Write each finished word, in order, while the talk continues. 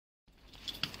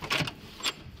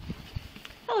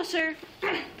Hello, sir.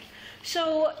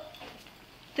 So,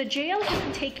 the jail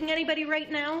isn't taking anybody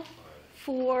right now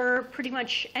for pretty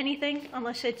much anything,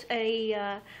 unless it's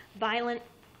a violent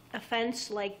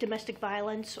offense like domestic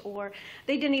violence, or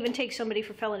they didn't even take somebody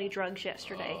for felony drugs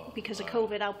yesterday because of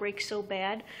COVID outbreaks so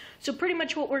bad. So pretty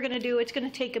much what we're going to do, it's going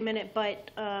to take a minute, but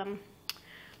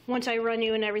once I run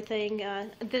you and everything,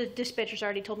 the dispatchers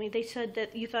already told me, they said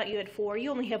that you thought you had 4.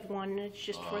 You only have 1, and it's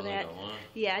just for that.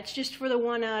 Yeah, it's just for the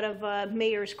one out of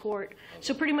Mayor's Court. Okay.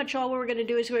 So pretty much all we're going to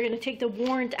do is we're going to take the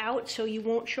warrant out, so you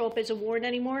won't show up as a warrant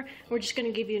anymore. We're just going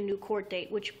to give you a new court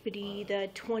date, which would be the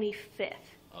 25th. Okay.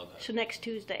 So next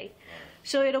Tuesday.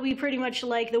 So it'll be pretty much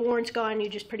like the warrant's gone, you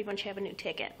just pretty much have a new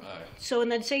ticket. So,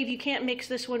 and then say if you can't mix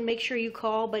this one, make sure you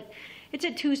call, but it's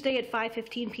a Tuesday at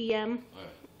 5:15 p.m.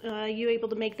 You able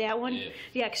to make that one?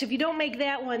 Yeah, because if you don't make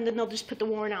that one, then they'll just put the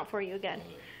warrant out for you again.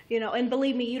 You know, and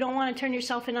believe me, you don't want to turn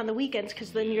yourself in on the weekends,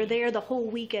 because then you're there the whole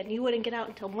weekend. You wouldn't get out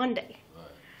until Monday.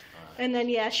 And then,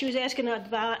 yeah, she was asking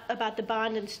about the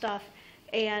bond and stuff,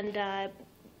 and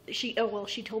she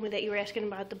told me that you were asking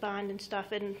about the bond and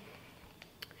stuff, and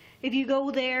if you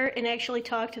go there and actually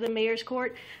talk to the mayor's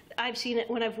court, I've seen it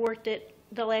when I've worked it.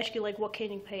 They'll ask you, like, what can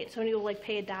you pay? Somebody will, like,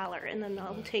 pay $1, and then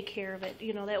they'll take care of it.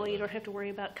 You know, that way you don't have to worry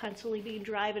about constantly being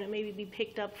driving and maybe be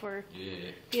picked up for,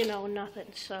 you know, nothing.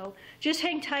 So just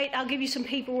hang tight. I'll give you some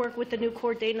paperwork with the new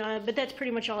court date on it, but that's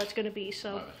pretty much all it's going to be.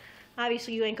 So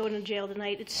obviously you ain't going to jail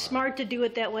tonight. It's smart to do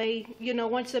it that way. You know,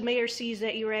 once the mayor sees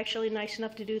that you were actually nice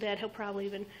enough to do that, he'll probably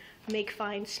even make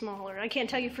fines smaller. I can't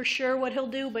tell you for sure what he'll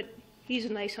do, but he's a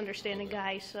nice, understanding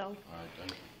guy. So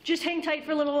just hang tight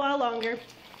for a little while longer.